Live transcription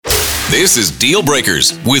This is Deal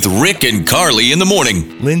Breakers with Rick and Carly in the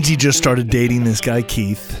morning. Lindsey just started dating this guy,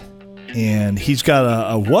 Keith, and he's got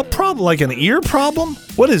a what problem? Like an ear problem?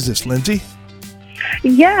 What is this, Lindsey?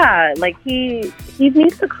 Yeah, like he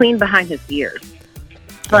needs to clean behind his ears.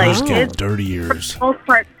 Like He's got dirty ears. For the most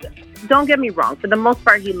part, don't get me wrong. For the most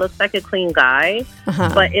part, he looks like a clean guy,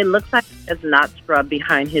 but it looks like he has not scrubbed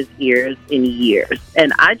behind his ears in years.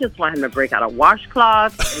 And I just want him to break out a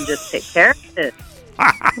washcloth and just take care of it.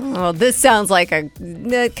 Oh, this sounds like a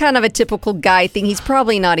kind of a typical guy thing. He's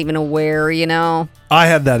probably not even aware, you know. I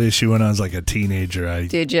had that issue when I was like a teenager.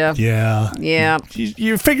 Did you? Yeah. Yeah.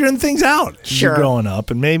 You're figuring things out as you're growing up,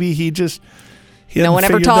 and maybe he no one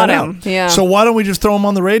ever taught him. Out. Yeah. So why don't we just throw him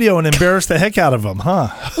on the radio and embarrass the heck out of him, huh?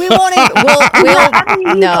 We won't even. I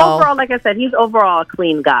mean, he's overall, like I said, he's overall a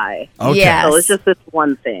clean guy. Okay. Yes. So it's just this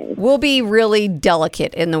one thing. We'll be really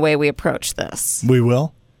delicate in the way we approach this. We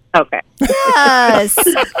will? Okay. Yes.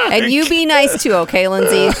 And you be nice too, okay,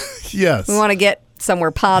 Lindsey? Yes. We want to get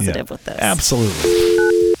somewhere positive with this.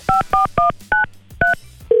 Absolutely.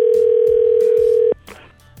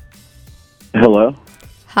 Hello?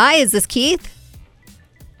 Hi, is this Keith?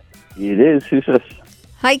 It is. Who's this?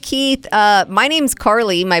 Hi, Keith. My name's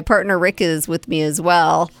Carly. My partner Rick is with me as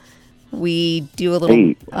well. We do a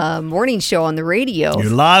little morning show on the radio.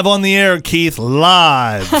 You're live on the air, Keith.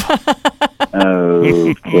 Live.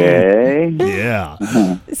 Okay. Yeah.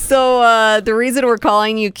 So the reason we're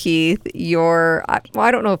calling you Keith,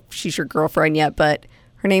 I don't know if she's your girlfriend yet, but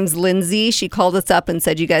her name's Lindsey. She called us up and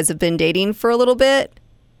said you guys have been dating for a little bit.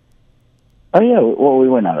 Oh, yeah. Well, we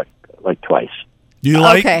went out like twice. You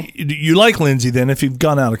like Lindsey then if you've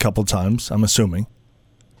gone out a couple times, I'm assuming.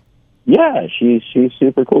 Yeah, she's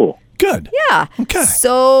super cool. Good. Yeah. Okay.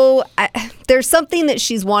 So there's something that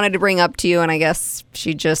she's wanted to bring up to you, and I guess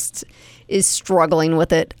she just is struggling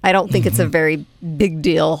with it. I don't think it's a very big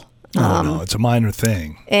deal. No, it's a minor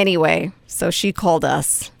thing. Anyway, so she called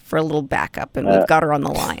us for a little backup, and we've got her on the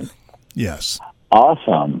line. Yes.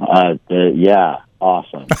 Awesome. Yeah,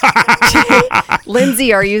 awesome.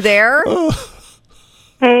 Lindsey, are you there?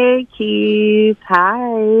 Hey, Keith.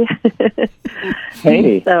 Hi.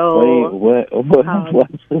 Hey, So, what's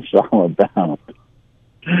this all about?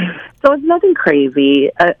 So it's nothing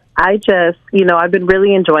crazy. I just, I've been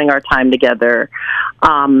really enjoying our time together.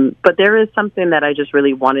 But there is something that I just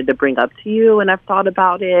really wanted to bring up to you, and I've thought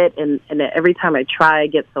about it, and every time I try, I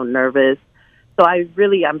get so nervous. So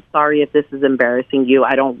I'm sorry if this is embarrassing you.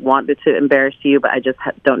 I don't want it to embarrass you, but I just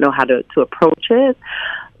don't know how to approach it.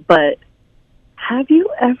 But have you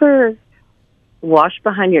ever washed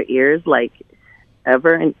behind your ears, like,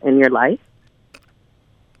 ever in your life?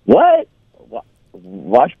 What?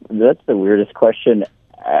 Wash? That's the weirdest question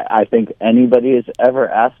I think anybody has ever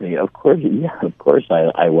asked me. Of course, yeah, of course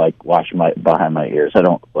I like wash behind my ears. I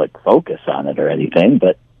don't like focus on it or anything,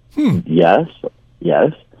 but yes.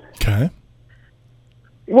 Okay.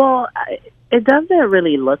 Well, it doesn't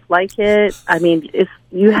really look like it. I mean, if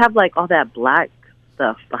you have like all that black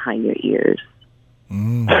stuff behind your ears.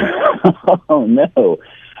 Oh no.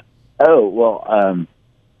 Oh well.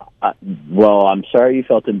 Well, I'm sorry you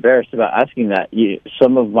felt embarrassed about asking that.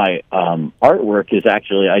 Some of my artwork is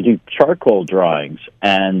actually, I do charcoal drawings,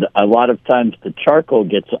 and a lot of times the charcoal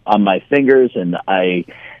gets on my fingers, and I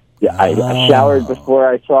showered before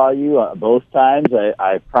I saw you both times,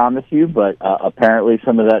 I promise you, but apparently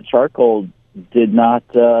some of that charcoal did not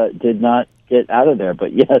get out of there.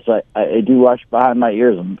 But yes, I do wash behind my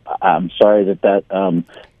ears. I'm sorry that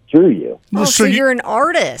drew you. Oh, so you're an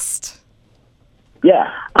artist.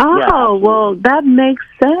 Yeah. Oh, yeah, well, that makes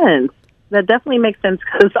sense. That definitely makes sense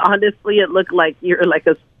because honestly, it looked like you're like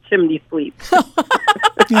a chimney sweep.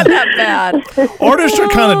 Not that bad. Artists are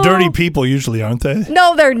kind of dirty people usually, aren't they?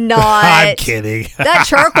 No, they're not. I'm kidding. That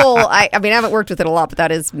charcoal, I mean, I haven't worked with it a lot, but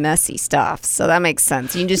that is messy stuff. So that makes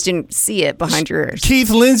sense. You just didn't see it behind your ears. Keith,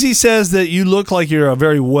 Lindsey says that you look like you're a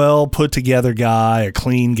very well put together guy, a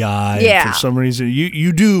clean guy. Yeah. For some reason,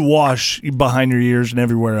 you do wash behind your ears and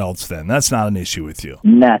everywhere else then. That's not an issue with you.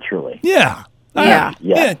 naturally. Yeah. Yeah.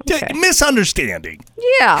 Okay. Misunderstanding.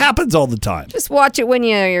 Yeah. Happens all the time. Just watch it when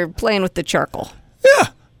you're playing with the charcoal. Yeah.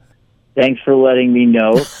 Thanks for letting me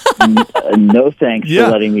know. No thanks for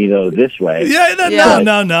letting me know this way.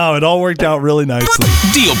 No. It all worked out really nicely.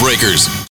 Deal Breakers.